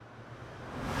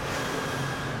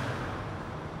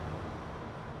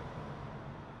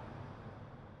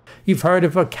You've heard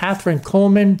of her, Catherine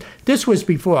Kuhlman. This was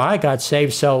before I got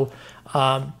saved, so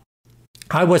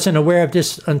I wasn't aware of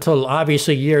this until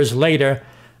obviously years later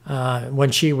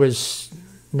when she was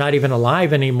not even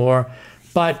alive anymore.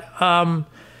 But,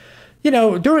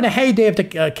 during the heyday of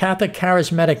the Catholic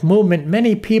Charismatic Movement,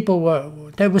 many people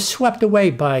were swept away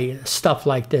by stuff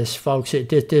like this, folks.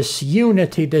 This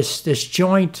unity, this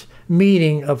joint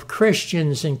meeting of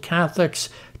Christians and Catholics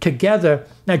together.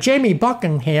 Now, Jamie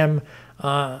Buckingham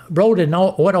wrote an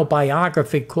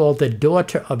autobiography called The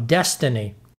Daughter of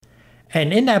Destiny.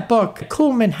 And in that book,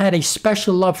 Kuhlman had a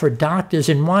special love for doctors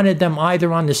and wanted them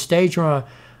either on the stage or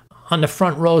on the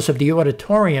front rows of the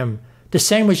auditorium. The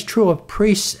same was true of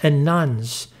priests and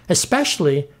nuns,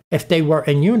 especially if they were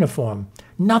in uniform.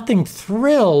 Nothing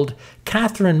thrilled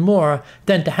Catherine more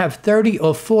than to have 30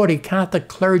 or 40 Catholic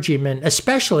clergymen,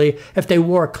 especially if they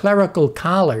wore clerical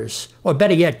collars, or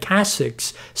better yet,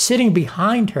 cassocks, sitting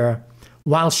behind her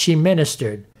while she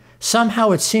ministered.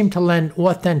 Somehow it seemed to lend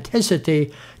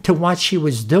authenticity to what she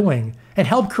was doing and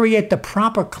help create the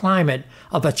proper climate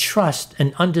of a trust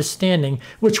and understanding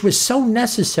which was so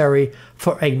necessary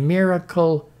for a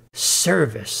miracle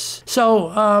service.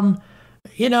 So,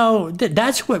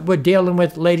 that's what we're dealing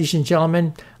with, ladies and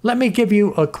gentlemen. Let me give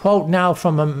you a quote now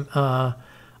from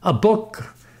a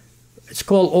book. It's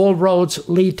called All Roads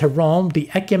Lead to Rome, The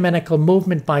Ecumenical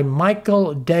Movement by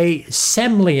Michael de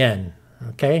Semlien.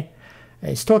 Okay?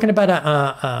 He's talking about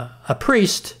a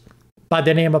priest by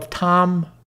the name of Tom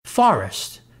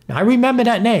Forrest. Now, I remember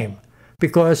that name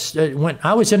because when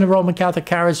I was in the Roman Catholic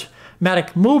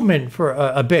Charismatic Movement for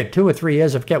a bit, 2 or 3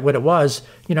 years, I forget what it was.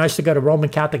 I used to go to Roman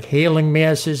Catholic healing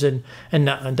masses and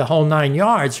the whole 9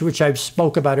 yards, which I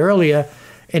spoke about earlier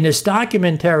in this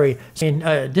documentary.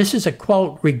 This is a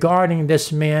quote regarding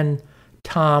this man,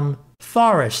 Tom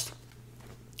Forrest.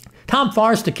 Tom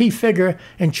Forrest, the key figure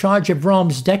in charge of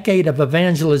Rome's Decade of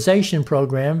Evangelization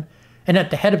program and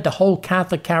at the head of the whole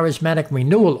Catholic Charismatic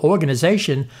Renewal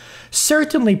organization,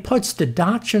 certainly puts the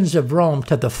doctrines of Rome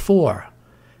to the fore.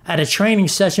 At a training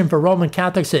session for Roman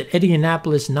Catholics at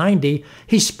Indianapolis 90,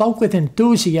 he spoke with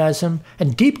enthusiasm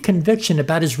and deep conviction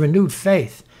about his renewed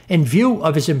faith. In view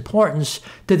of his importance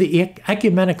to the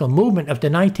ecumenical movement of the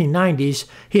 1990s,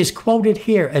 he is quoted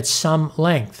here at some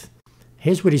length.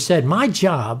 Here's what he said: "My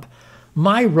job,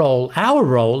 my role, our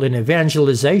role in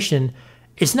evangelization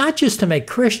is not just to make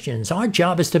Christians. Our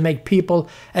job is to make people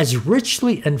as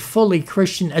richly and fully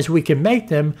Christian as we can make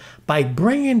them by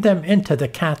bringing them into the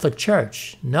Catholic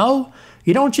Church. No,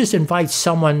 you don't just invite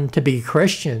someone to be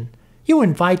Christian. You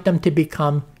invite them to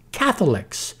become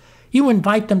Catholics. You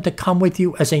invite them to come with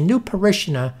you as a new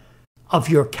parishioner of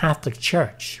your Catholic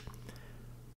Church.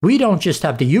 We don't just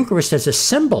have the Eucharist as a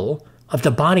symbol of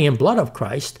the body and blood of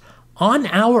Christ. On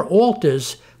our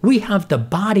altars, we have the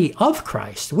body of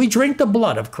Christ. We drink the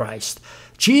blood of Christ.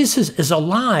 Jesus is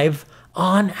alive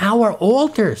on our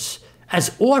altars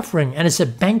as offering and as a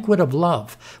banquet of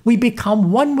love. We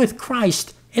become one with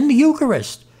Christ in the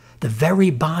Eucharist, the very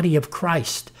body of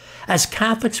Christ. As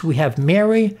Catholics, we have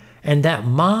Mary, and that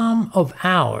mom of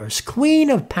ours, Queen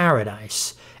of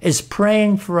Paradise, is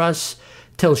praying for us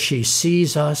till she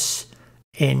sees us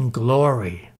in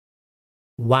glory."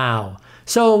 Wow.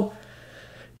 So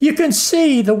you can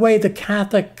see the way the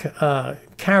Catholic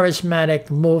charismatic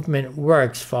movement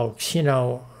works, folks.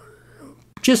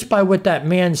 Just by what that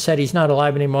man said, he's not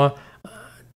alive anymore,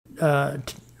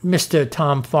 Mr.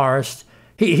 Tom Forrest.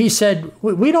 He said,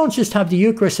 we don't just have the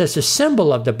Eucharist as a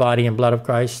symbol of the body and blood of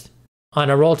Christ. On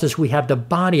our altars, we have the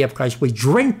body of Christ. We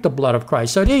drink the blood of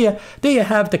Christ. So there you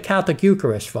have the Catholic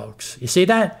Eucharist, folks. You see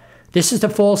that? This is the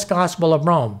false gospel of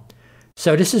Rome.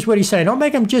 So this is what he's saying. Don't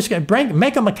make him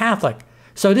make him a Catholic.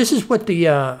 So this is what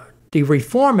the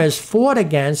reformers fought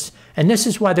against, and this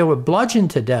is why they were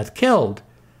bludgeoned to death, killed,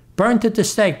 burnt at the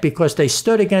stake, because they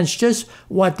stood against just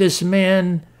what this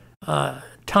man,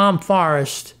 Tom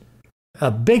Forrest, a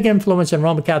big influence in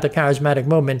Roman Catholic Charismatic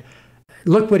Movement,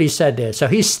 look what he said there. So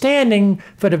he's standing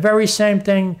for the very same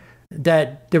thing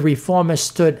that the reformers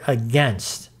stood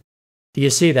against. Do you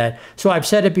see that? So I've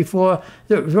said it before,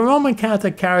 the Roman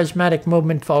Catholic Charismatic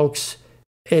Movement, folks,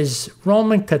 is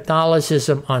Roman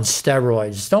Catholicism on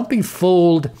steroids. Don't be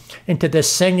fooled into this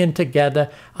singing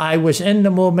together. I was in the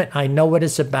movement. I know what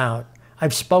it's about.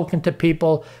 I've spoken to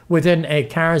people within a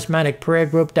charismatic prayer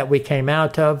group that we came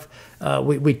out of.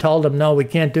 We told them, no, we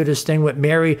can't do this thing with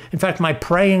Mary. In fact, my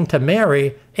praying to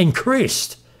Mary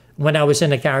increased when I was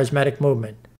in the charismatic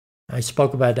movement. I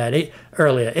spoke about that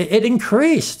earlier. It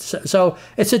increased. So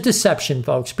it's a deception,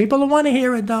 folks. People don't want to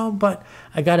hear it, though, but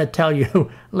I got to tell you,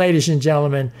 ladies and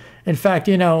gentlemen, in fact,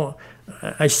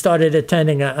 I started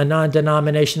attending a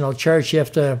non-denominational church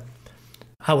after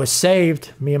I was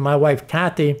saved, me and my wife,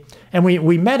 Cathy, and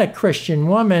we met a Christian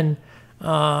woman,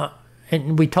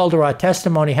 and we told her our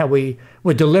testimony, how we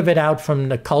were delivered out from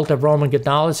the cult of Roman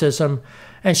Catholicism,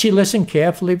 and she listened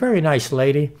carefully, very nice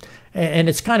lady. And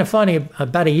it's kind of funny,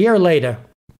 about a year later,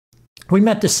 we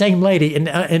met the same lady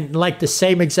in like the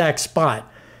same exact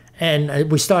spot,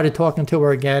 and we started talking to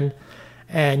her again,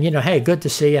 and, hey, good to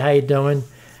see you, how you doing?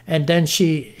 And then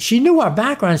she knew our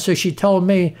background, so she told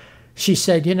me, she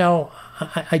said,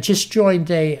 I just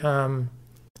joined a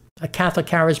Catholic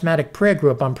Charismatic prayer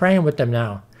group. I'm praying with them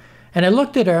now. And I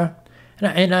looked at her,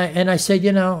 and I said,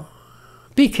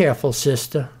 be careful,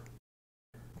 sister.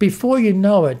 Before you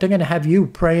know it, they're going to have you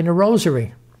praying the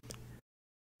rosary.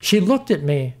 She looked at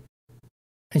me,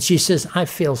 and she says, I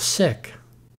feel sick.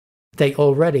 They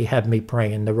already have me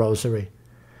praying the rosary.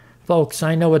 Folks,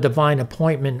 I know a divine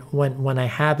appointment when I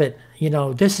have it.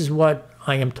 This is what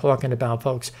I am talking about,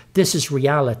 folks. This is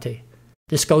reality.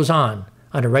 This goes on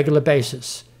a regular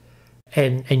basis.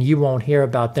 And you won't hear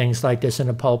about things like this in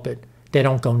a pulpit. They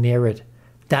don't go near it.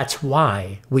 That's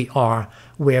why we are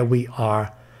where we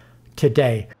are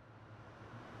today.